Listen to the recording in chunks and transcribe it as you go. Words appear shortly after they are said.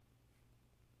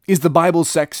Is the Bible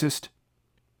sexist?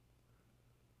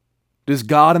 Does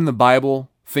God in the Bible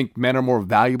think men are more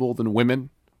valuable than women?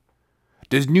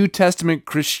 Does New Testament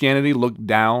Christianity look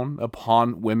down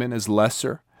upon women as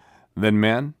lesser than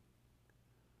men?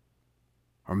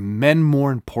 Are men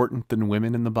more important than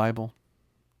women in the Bible?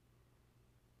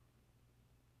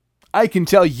 I can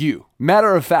tell you,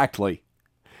 matter-of-factly,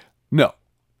 no.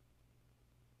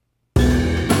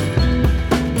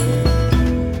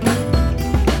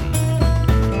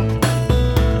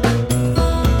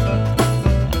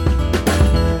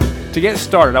 To get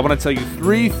started, I want to tell you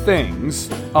 3 things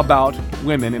about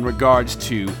women in regards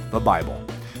to the Bible.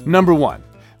 Number 1,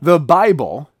 the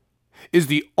Bible is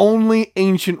the only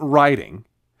ancient writing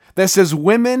that says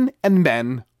women and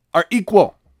men are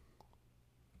equal.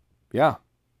 Yeah,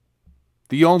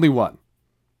 the only one.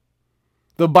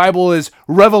 The Bible is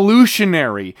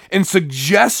revolutionary in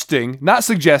stating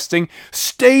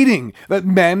that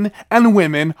men and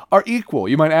women are equal.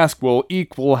 You might ask, well,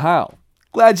 equal how?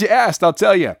 Glad you asked, I'll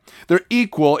tell you. They're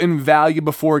equal in value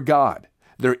before God.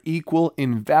 They're equal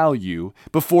in value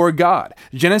before God.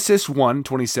 Genesis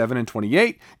 1:27 and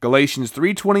 28, Galatians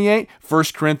 3:28, 1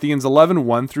 Corinthians 11,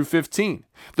 1 through 15.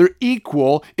 They're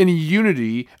equal in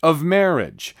unity of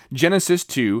marriage. Genesis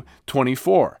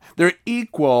 2:24. They're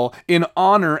equal in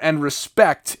honor and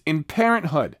respect in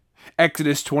parenthood.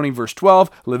 Exodus 20, verse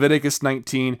 12, Leviticus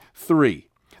 19:3.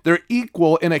 They're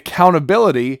equal in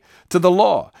accountability to the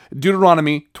law.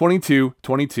 Deuteronomy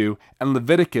 22:22 and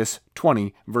Leviticus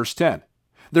 20, verse 10.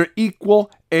 They're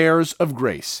equal heirs of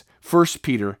grace. 1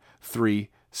 Peter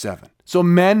 3:7. So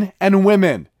men and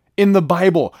women in the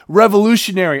Bible,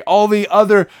 revolutionary. All the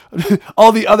other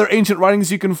ancient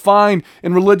writings you can find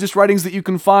and religious writings that you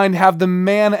can find have the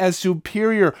man as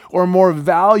superior or more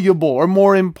valuable or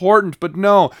more important. But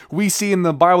no, we see in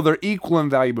the Bible they're equal in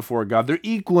value before God. They're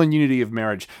equal in unity of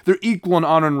marriage. They're equal in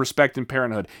honor and respect in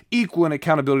parenthood. Equal in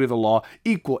accountability to the law.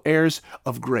 Equal heirs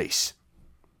of grace.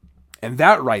 And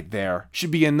that right there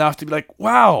should be enough to be like,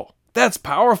 wow, that's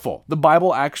powerful. The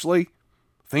Bible actually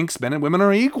thinks men and women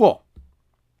are equal.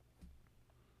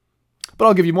 But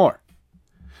I'll give you more.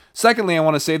 Secondly, I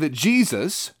want to say that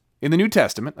Jesus, in the New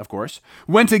Testament, of course,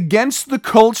 went against the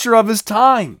culture of his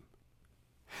time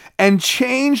and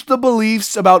changed the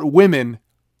beliefs about women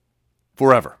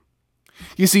forever.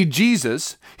 You see,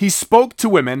 Jesus, he spoke to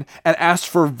women and asked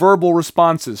for verbal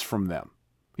responses from them.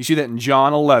 You see that in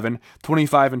John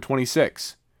 11:25 and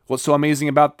 26. What's so amazing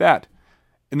about that?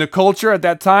 In the culture at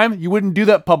that time, you wouldn't do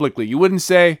that publicly. You wouldn't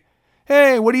say,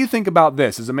 hey, what do you think about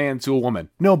this as a man to a woman?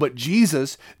 No, but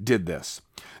Jesus did this.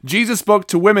 Jesus spoke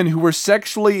to women who were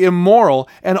sexually immoral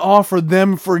and offered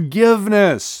them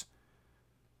forgiveness.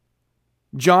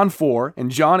 John 4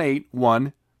 and John 8,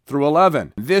 1 through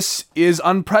 11. This is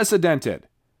unprecedented.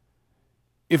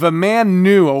 If a man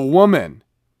knew a woman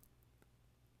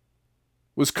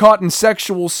was caught in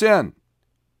sexual sin,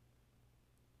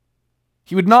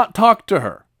 he would not talk to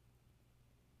her.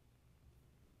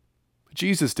 But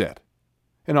Jesus did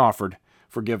and offered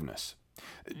forgiveness.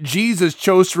 Jesus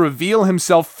chose to reveal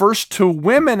himself first to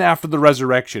women after the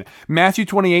resurrection. Matthew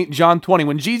 28, John 20.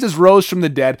 When Jesus rose from the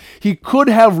dead, he could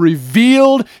have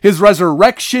revealed his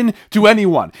resurrection to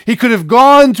anyone. He could have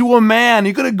gone to a man.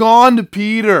 He could have gone to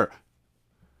Peter.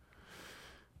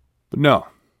 But no,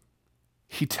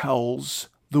 he tells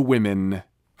the women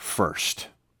first.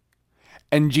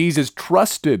 And Jesus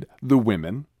trusted the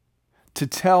women to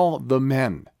tell the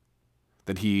men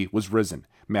that he was risen.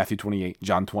 Matthew 28,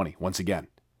 John 20, once again.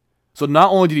 So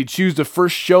not only did he choose to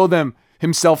first show them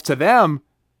himself to them,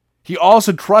 he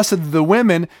also trusted the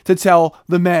women to tell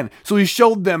the men. So he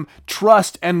showed them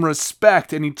trust and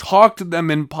respect, and he talked to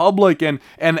them in public and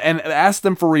asked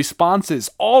them for responses.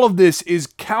 All of this is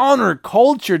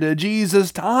counterculture to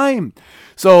Jesus' time.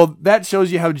 So that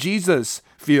shows you how Jesus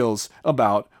feels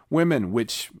about women,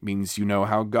 which means you know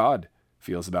how God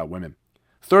feels about women.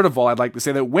 Third of all, I'd like to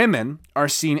say that women are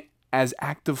seen as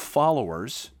active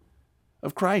followers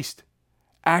of Christ.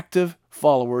 Active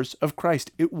followers of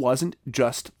Christ. It wasn't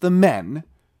just the men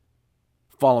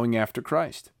following after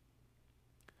Christ.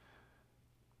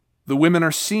 The women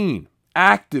are seen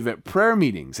active at prayer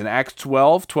meetings. In Acts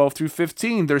 12 through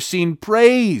 15, they're seen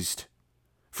praised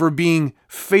for being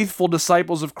faithful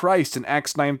disciples of Christ in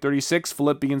Acts 9:36,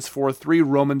 Philippians 4:3,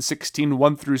 Romans 16,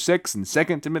 1 through 6, and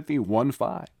 2 Timothy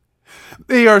 1:5.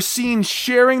 They are seen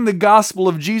sharing the gospel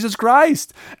of Jesus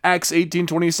Christ. Acts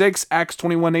 18:26, Acts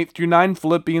 21:8 through 9,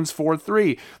 Philippians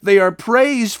 4:3. They are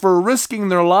praised for risking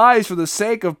their lives for the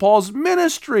sake of Paul's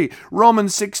ministry.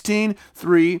 Romans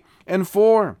 16:3 and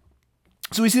 4.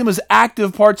 So we see them as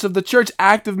active parts of the church,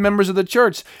 active members of the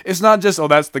church. It's not just, oh,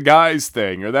 that's the guy's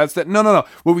thing, or that's that. No, no, no.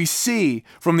 What we see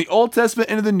from the Old Testament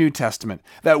into the New Testament,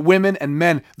 that women and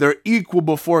men, they're equal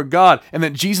before God, and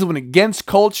that Jesus went against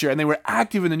culture, and they were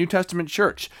active in the New Testament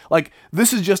church. Like,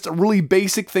 this is just a really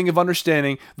basic thing of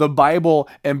understanding the Bible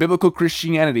and biblical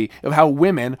Christianity, of how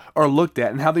women are looked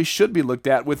at and how they should be looked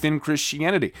at within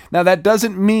Christianity. Now, that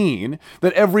doesn't mean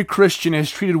that every Christian has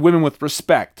treated women with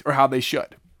respect or how they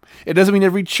should. It doesn't mean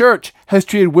every church has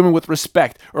treated women with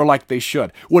respect or like they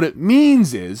should. What it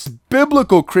means is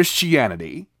biblical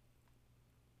Christianity,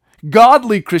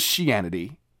 godly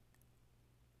Christianity,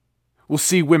 will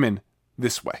see women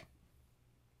this way.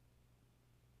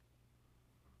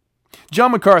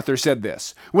 John MacArthur said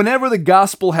this: "Whenever the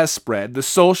gospel has spread, the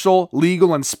social,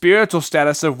 legal, and spiritual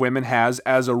status of women has,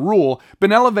 as a rule,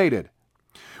 been elevated.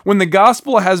 When the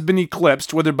gospel has been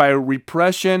eclipsed, whether by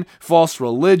repression, false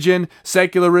religion,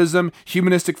 secularism,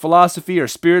 humanistic philosophy, or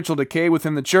spiritual decay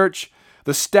within the church,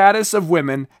 the status of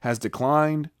women has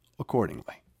declined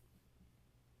accordingly."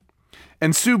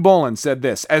 And Sue Boland said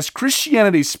this: "As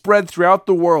Christianity spread throughout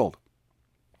the world,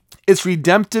 its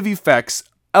redemptive effects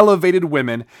elevated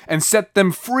women and set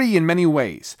them free in many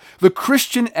ways. The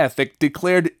Christian ethic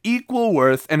declared equal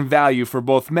worth and value for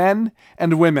both men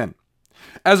and women.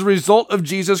 As a result of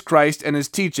Jesus Christ and his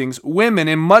teachings, women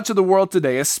in much of the world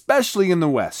today, especially in the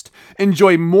West,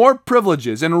 enjoy more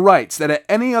privileges and rights than at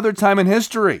any other time in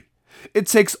history. It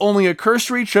takes only a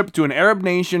cursory trip to an Arab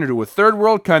nation or to a third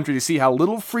world country to see how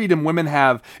little freedom women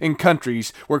have in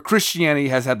countries where Christianity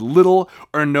has had little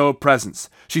or no presence."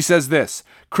 She says this: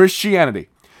 "Christianity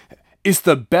is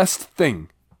the best thing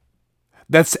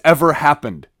that's ever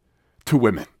happened to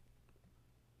women."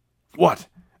 What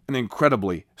an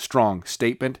incredibly strong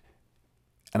statement,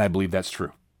 and I believe that's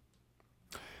true.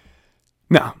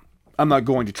 Now, I'm not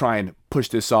going to try and push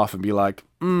this off and be like,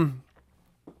 there's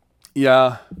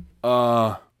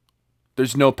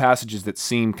no passages that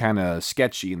seem kind of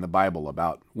sketchy in the Bible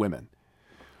about women,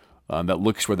 that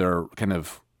looks where they're kind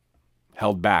of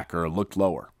held back or looked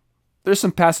lower. There's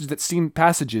some passages that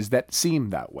seem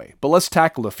that way, but let's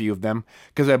tackle a few of them,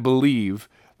 because I believe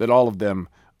that all of them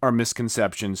are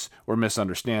misconceptions or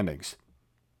misunderstandings.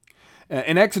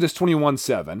 In Exodus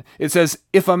 21:7, it says,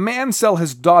 "If a man sell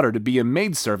his daughter to be a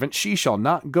maidservant, she shall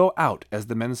not go out as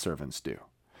the men servants do."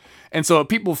 And so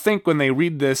people think when they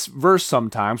read this verse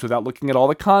sometimes without looking at all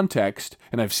the context,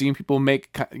 and I've seen people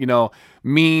make,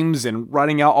 memes and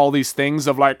writing out all these things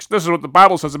of like, this is what the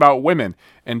Bible says about women,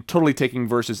 and totally taking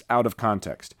verses out of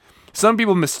context. Some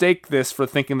people mistake this for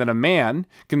thinking that a man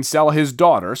can sell his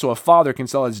daughter, so a father can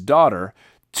sell his daughter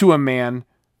to a man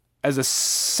as a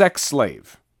sex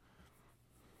slave.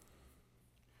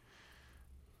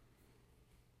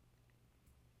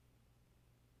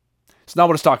 It's not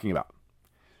what it's talking about.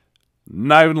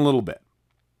 Not even a little bit.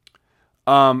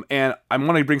 And I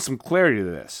want to bring some clarity to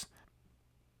this.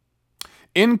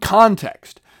 In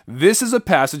context, this is a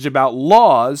passage about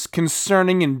laws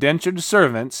concerning indentured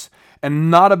servants and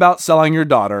not about selling your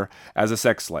daughter as a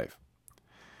sex slave.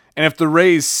 And if the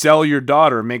phrase "sell your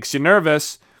daughter" makes you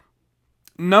nervous,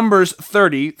 Numbers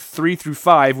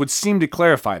 30:3-5 would seem to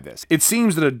clarify this. It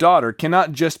seems that a daughter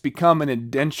cannot just become an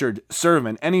indentured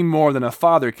servant any more than a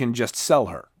father can just sell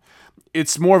her.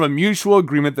 It's more of a mutual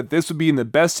agreement that this would be in the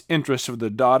best interest of the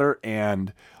daughter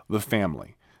and the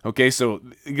family. Okay, so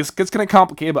it gets kind of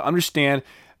complicated, but understand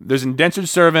there's indentured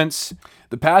servants.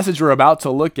 The passage we're about to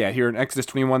look at here in Exodus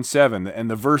 21:7, and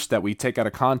the verse that we take out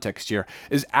of context here,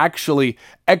 is actually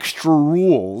extra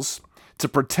rules to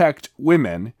protect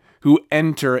women who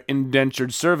enter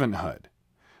indentured servanthood.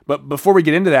 But before we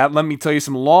get into that, let me tell you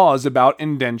some laws about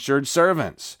indentured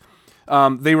servants.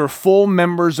 They were full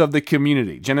members of the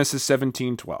community, Genesis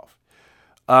 17:12.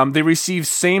 They received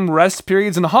same rest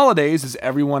periods and holidays as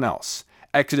everyone else,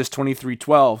 Exodus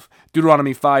 23:12,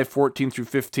 Deuteronomy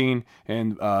 5:14-15,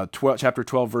 and chapter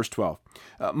 12, verse 12.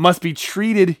 Must be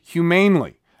treated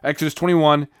humanely, Exodus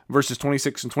 21, verses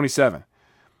 26 and 27.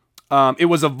 It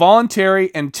was a voluntary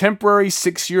and temporary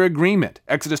 6-year agreement,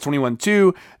 Exodus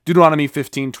 21:2, Deuteronomy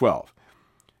 15:12.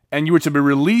 And you were to be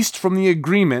released from the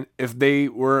agreement if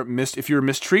you were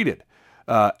mistreated,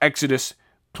 Exodus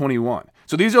 21.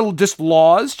 So these are just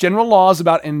laws, general laws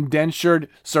about indentured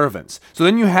servants. So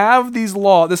then you have this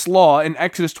law in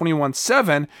Exodus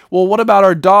 21:7. Well, what about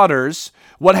our daughters?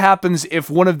 What happens if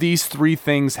one of these three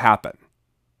things happen?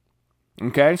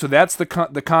 Okay, so that's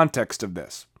the context of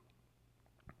this.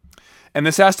 And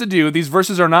this has to do, these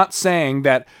verses are not saying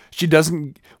that she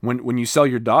doesn't, when you sell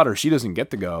your daughter, she doesn't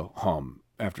get to go home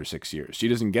after 6 years. She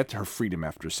doesn't get her freedom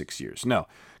after 6 years. No.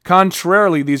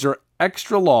 Contrarily, these are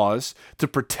extra laws to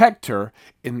protect her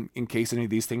in case any of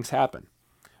these things happen.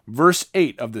 Verse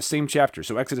 8 of the same chapter,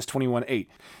 so Exodus 21:8.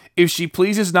 If she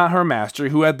pleases not her master,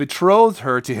 who hath betrothed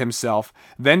her to himself,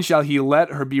 then shall he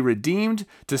let her be redeemed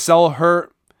to sell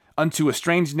her unto a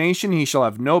strange nation. He shall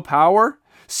have no power,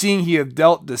 seeing he hath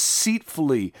dealt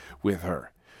deceitfully with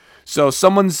her. So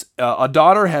a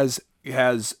daughter has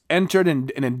entered an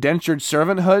indentured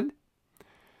servanthood,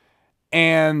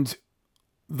 and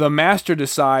the master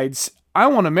decides, I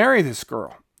want to marry this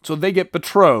girl. So they get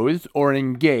betrothed or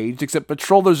engaged, except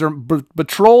betrothals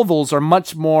are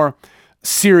much more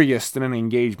serious than an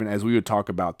engagement, as we would talk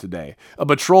about today. A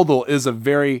betrothal is a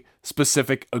very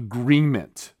specific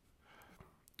agreement.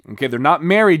 Okay, they're not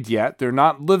married yet. They're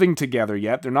not living together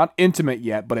yet. They're not intimate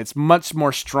yet, but it's much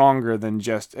more stronger than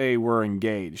just, hey, we're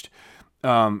engaged.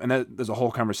 There's a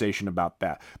whole conversation about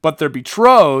that. But they're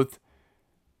betrothed,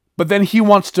 but then he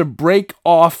wants to break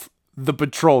off the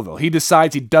betrothal. He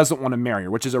decides he doesn't want to marry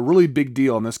her, which is a really big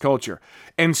deal in this culture.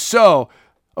 And so,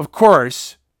 of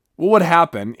course, what would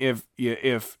happen if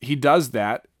he does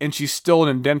that and she's still an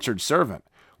indentured servant?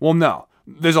 Well, no.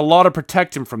 There's a law to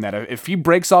protect him from that. If he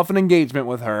breaks off an engagement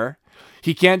with her,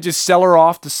 he can't just sell her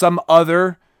off to some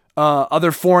other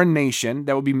foreign nation.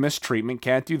 That would be mistreatment.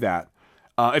 Can't do that.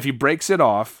 If he breaks it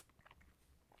off,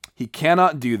 he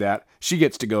cannot do that. She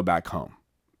gets to go back home.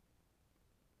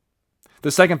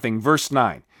 The second thing, verse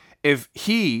 9. If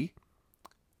he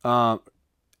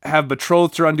have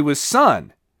betrothed her unto his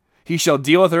son, he shall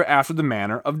deal with her after the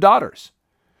manner of daughters.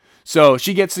 So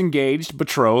she gets engaged,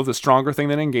 betrothed, a stronger thing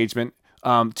than engagement,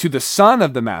 to the son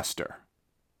of the master.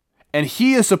 And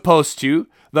he is supposed to,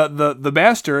 the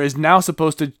master is now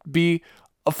supposed to be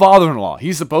a father-in-law.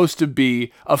 He's supposed to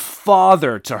be a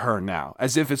father to her now,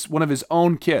 as if it's one of his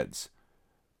own kids.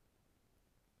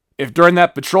 If during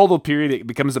that betrothal period it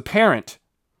becomes apparent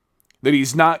that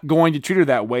he's not going to treat her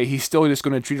that way, he's still just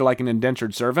going to treat her like an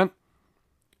indentured servant,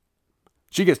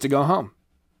 she gets to go home.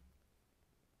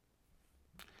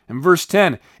 In verse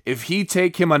 10, if he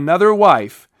take him another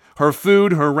wife, her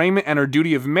food, her raiment, and her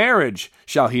duty of marriage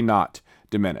shall he not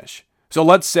diminish. So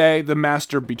let's say the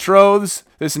master betroths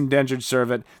this indentured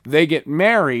servant, they get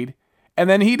married, and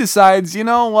then he decides, you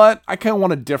know what, I kind of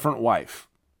want a different wife.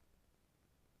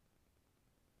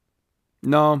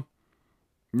 No.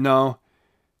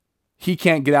 He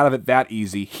can't get out of it that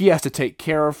easy. He has to take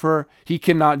care of her. He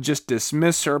cannot just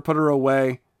dismiss her, put her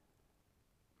away.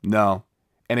 No.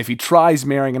 And if he tries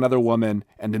marrying another woman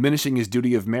and diminishing his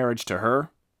duty of marriage to her,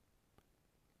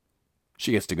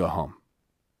 she gets to go home.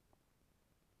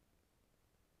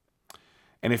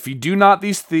 And if you do not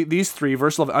these three,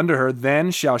 verse 11, under her,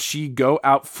 then shall she go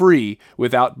out free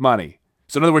without money.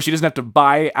 So in other words, she doesn't have to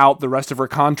buy out the rest of her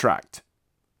contract.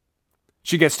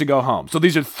 She gets to go home. So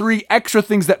these are three extra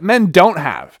things that men don't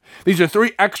have. These are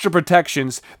three extra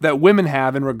protections that women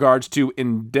have in regards to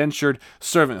indentured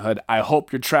servanthood. I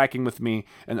hope you're tracking with me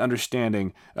and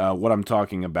understanding what I'm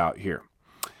talking about here.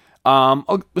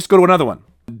 Let's go to another one.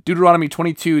 Deuteronomy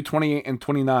 22, 28, and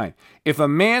 29. If a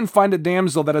man find a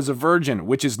damsel that is a virgin,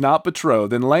 which is not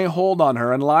betrothed, and lay hold on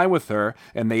her, and lie with her,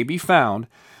 and they be found,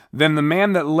 then the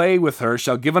man that lay with her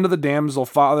shall give unto the damsel's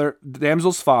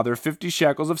father 50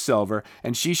 shekels of silver,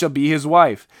 and she shall be his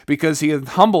wife. Because he hath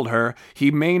humbled her, he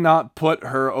may not put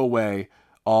her away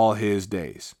all his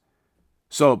days.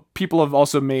 So people have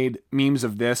also made memes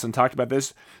of this and talked about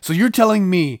this. So you're telling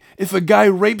me if a guy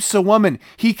rapes a woman,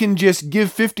 he can just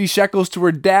give 50 shekels to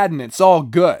her dad and it's all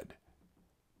good?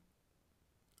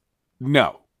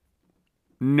 No,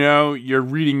 you're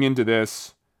reading into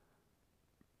this.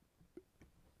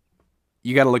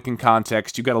 You got to look in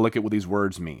context. You got to look at what these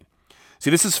words mean. See,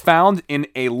 this is found in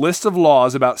a list of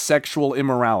laws about sexual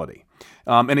immorality.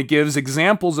 And it gives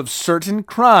examples of certain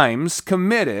crimes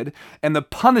committed and the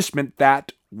punishment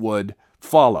that would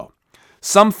follow.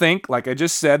 Some think, like I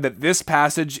just said, that this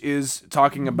passage is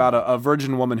talking about a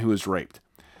virgin woman who is raped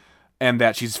and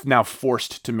that she's now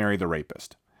forced to marry the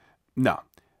rapist. No,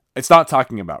 it's not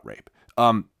talking about rape.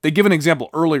 They give an example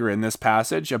earlier in this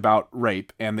passage about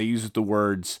rape, and they use the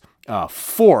words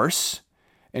force,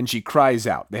 and she cries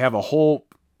out. They have a whole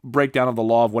breakdown of the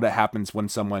law of what happens when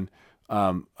someone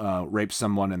rapes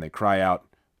someone and they cry out.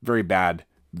 Very bad,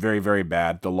 very, very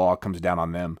bad. The law comes down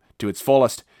on them to its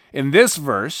fullest. In this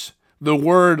verse, the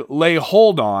word lay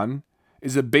hold on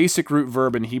is a basic root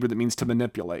verb in Hebrew that means to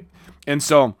manipulate. And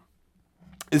so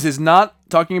this is not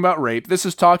talking about rape. This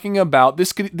is talking about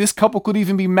this couple could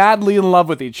even be madly in love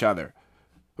with each other.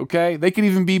 Okay? They could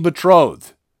even be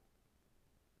betrothed.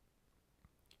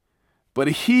 But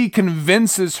he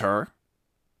convinces her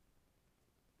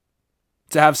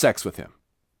to have sex with him.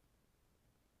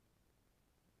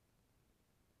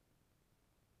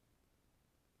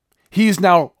 He is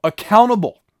now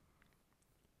accountable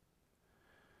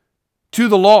to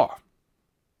the law.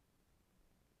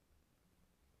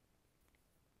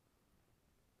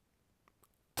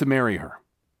 To marry her,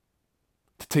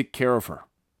 to take care of her.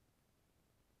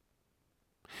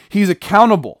 He's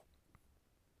accountable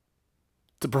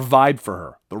to provide for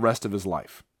her the rest of his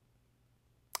life.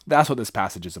 That's what this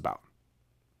passage is about.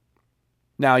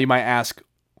 Now you might ask,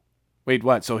 wait,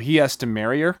 what? So he has to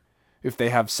marry her if they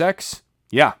have sex?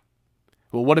 Yeah.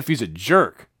 Well, what if he's a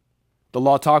jerk? The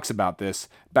law talks about this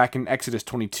back in Exodus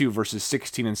 22, verses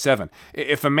 16 and 7.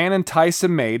 If a man entice a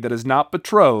maid that is not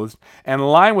betrothed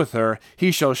and lie with her, he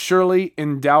shall surely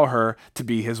endow her to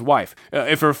be his wife.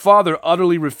 If her father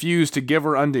utterly refuse to give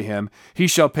her unto him, he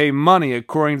shall pay money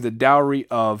according to the dowry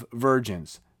of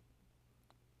virgins.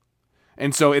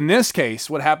 And so in this case,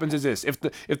 what happens is this.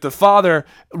 If the father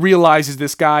realizes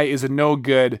this guy is a no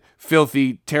good,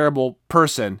 filthy, terrible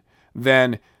person,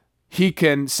 then he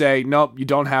can say, nope, you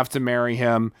don't have to marry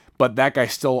him, but that guy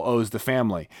still owes the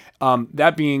family.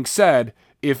 That being said,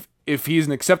 if he's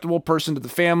an acceptable person to the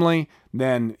family,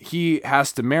 then he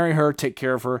has to marry her, take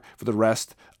care of her for the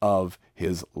rest of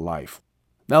his life.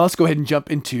 Now let's go ahead and jump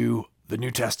into the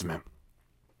New Testament.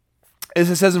 As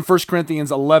it says in 1 Corinthians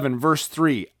 11, verse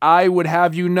 3, I would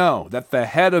have you know that the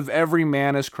head of every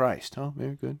man is Christ. Oh,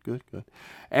 very good.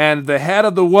 And the head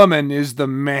of the woman is the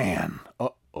man.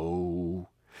 Uh-oh.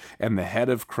 And the head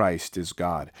of Christ is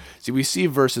God. See, we see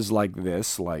verses like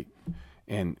this, like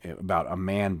about a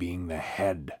man being the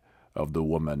head of the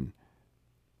woman.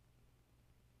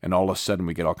 And all of a sudden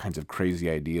we get all kinds of crazy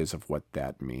ideas of what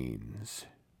that means.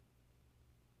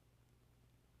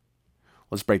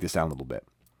 Let's break this down a little bit.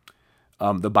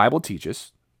 The Bible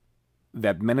teaches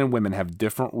that men and women have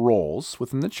different roles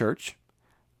within the church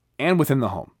and within the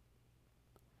home.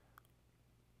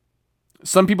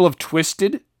 Some people have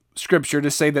twisted Scripture to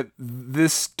say that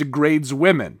this degrades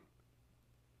women.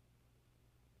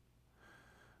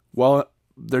 Well,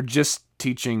 they're just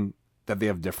teaching that they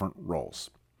have different roles.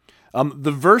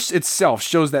 The verse itself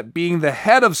shows that being the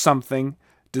head of something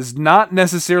does not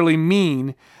necessarily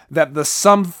mean that the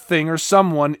something or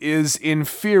someone is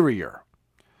inferior.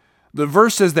 The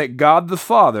verse says that God the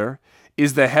Father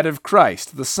is the head of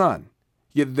Christ, the Son,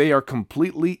 yet they are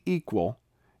completely equal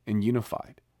and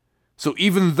unified. So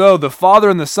even though the Father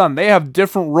and the Son, they have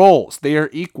different roles, they are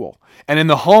equal. And in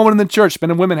the home and in the church,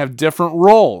 men and women have different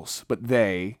roles, but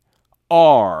they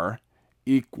are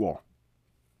equal.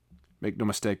 Make no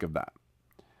mistake of that.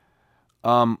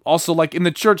 Also, like in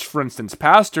the church, for instance,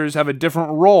 pastors have a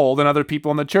different role than other people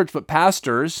in the church, but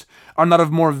pastors are not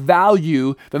of more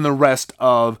value than the rest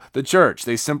of the church.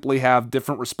 They simply have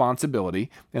different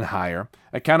responsibility and higher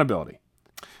accountability.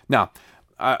 Now,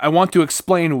 I want to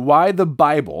explain why the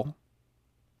Bible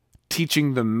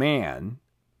teaching the man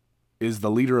is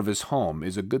the leader of his home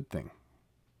is a good thing.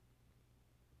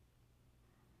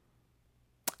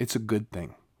 It's a good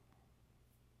thing.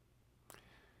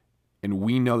 And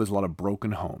we know there's a lot of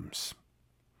broken homes.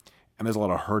 And there's a lot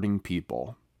of hurting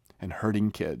people and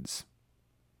hurting kids.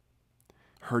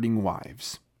 Hurting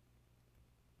wives.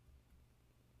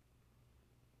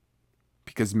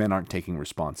 Because men aren't taking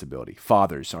responsibility.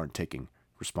 Fathers aren't taking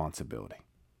responsibility.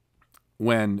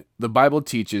 When the Bible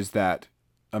teaches that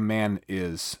a man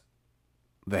is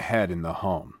the head in the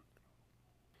home,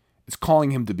 it's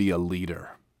calling him to be a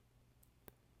leader.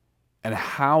 And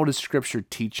how does Scripture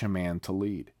teach a man to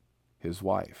lead his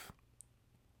wife?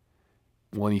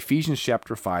 Well, in Ephesians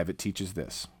chapter 5, it teaches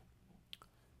this,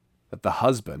 that the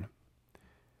husband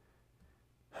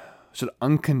should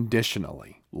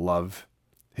unconditionally love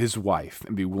his wife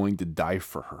and be willing to die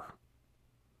for her,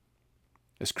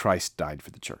 as Christ died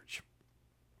for the church.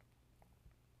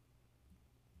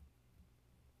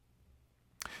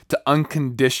 To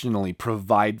unconditionally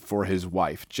provide for his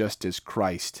wife, just as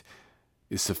Christ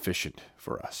is sufficient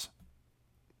for us.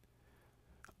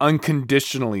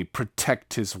 Unconditionally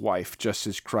protect his wife, just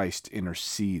as Christ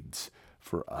intercedes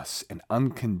for us. And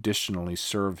unconditionally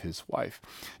serve his wife,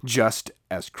 just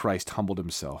as Christ humbled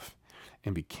himself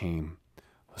and became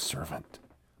a servant.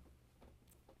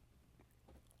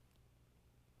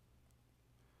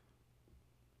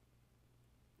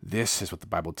 This is what the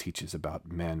Bible teaches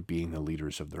about men being the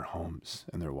leaders of their homes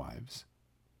and their wives.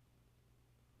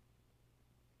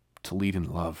 To lead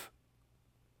in love.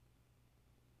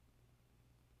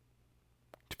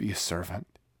 To be a servant.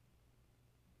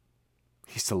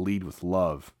 He's to lead with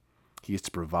love. He is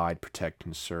to provide, protect,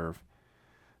 and serve.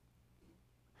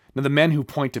 Now, the men who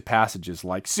point to passages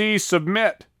like, see,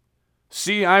 submit.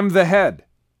 See, I'm the head.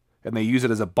 And they use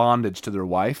it as a bondage to their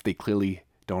wife. They clearly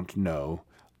don't know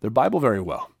their Bible very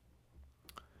well.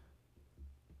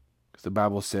 The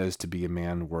Bible says to be a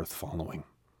man worth following,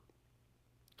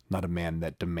 not a man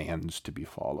that demands to be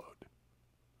followed.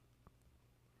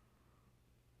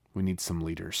 We need some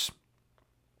leaders.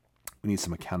 We need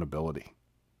some accountability.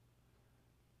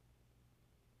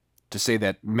 To say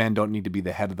that men don't need to be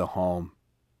the head of the home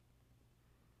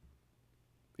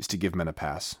is to give men a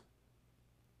pass.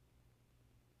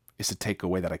 Is to take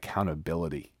away that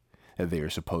accountability that they are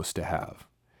supposed to have.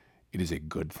 It is a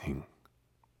good thing.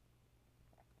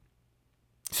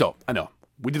 So, I know,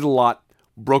 we did a lot,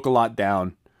 broke a lot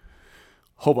down.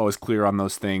 Hope I was clear on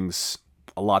those things.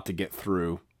 A lot to get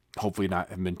through. Hopefully not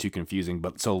have been too confusing.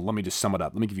 But so let me just sum it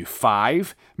up. Let me give you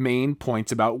 5 main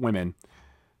points about women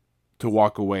to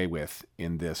walk away with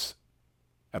in this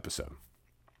episode.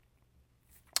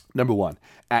 Number 1,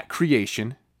 at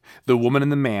creation, the woman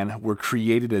and the man were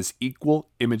created as equal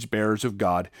image bearers of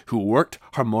God who worked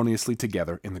harmoniously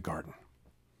together in the garden.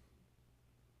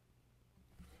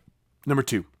 Number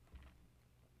 2,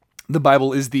 the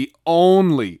Bible is the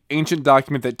only ancient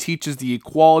document that teaches the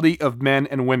equality of men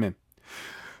and women.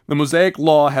 The Mosaic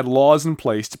Law had laws in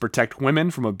place to protect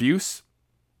women from abuse.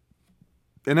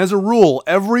 And as a rule,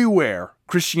 everywhere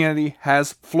Christianity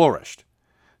has flourished,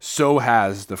 so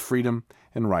has the freedom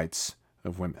and rights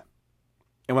of women.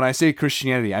 And when I say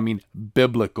Christianity, I mean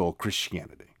biblical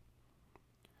Christianity.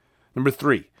 Number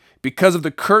 3, because of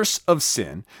the curse of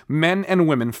sin, men and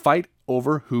women fight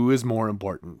over who is more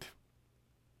important.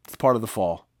 It's part of the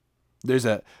fall. There's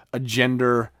a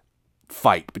gender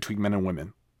fight between men and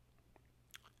women.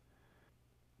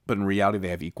 But in reality, they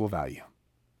have equal value.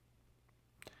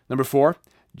 Number 4,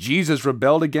 Jesus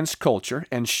rebelled against culture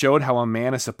and showed how a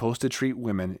man is supposed to treat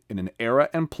women in an era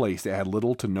and place that had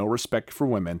little to no respect for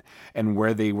women and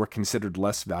where they were considered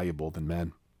less valuable than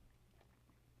men.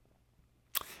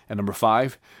 And number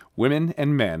 5, women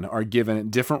and men are given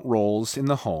different roles in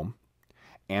the home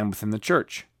and within the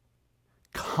church,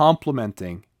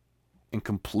 complementing and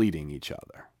completing each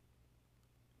other.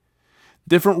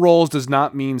 Different roles does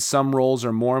not mean some roles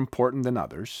are more important than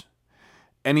others,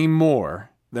 any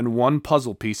more than one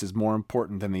puzzle piece is more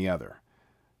important than the other.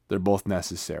 They're both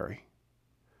necessary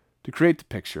to create the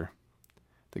picture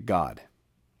that God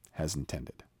has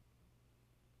intended.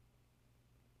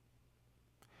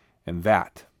 And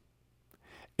that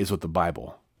is what the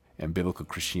Bible and biblical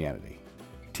Christianity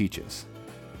teaches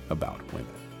about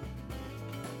women.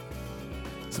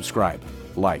 Subscribe,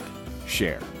 like,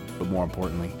 share, but more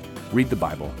importantly, read the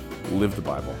Bible, live the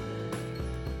Bible.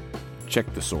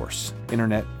 Check the source.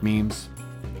 Internet, memes,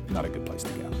 not a good place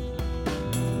to go.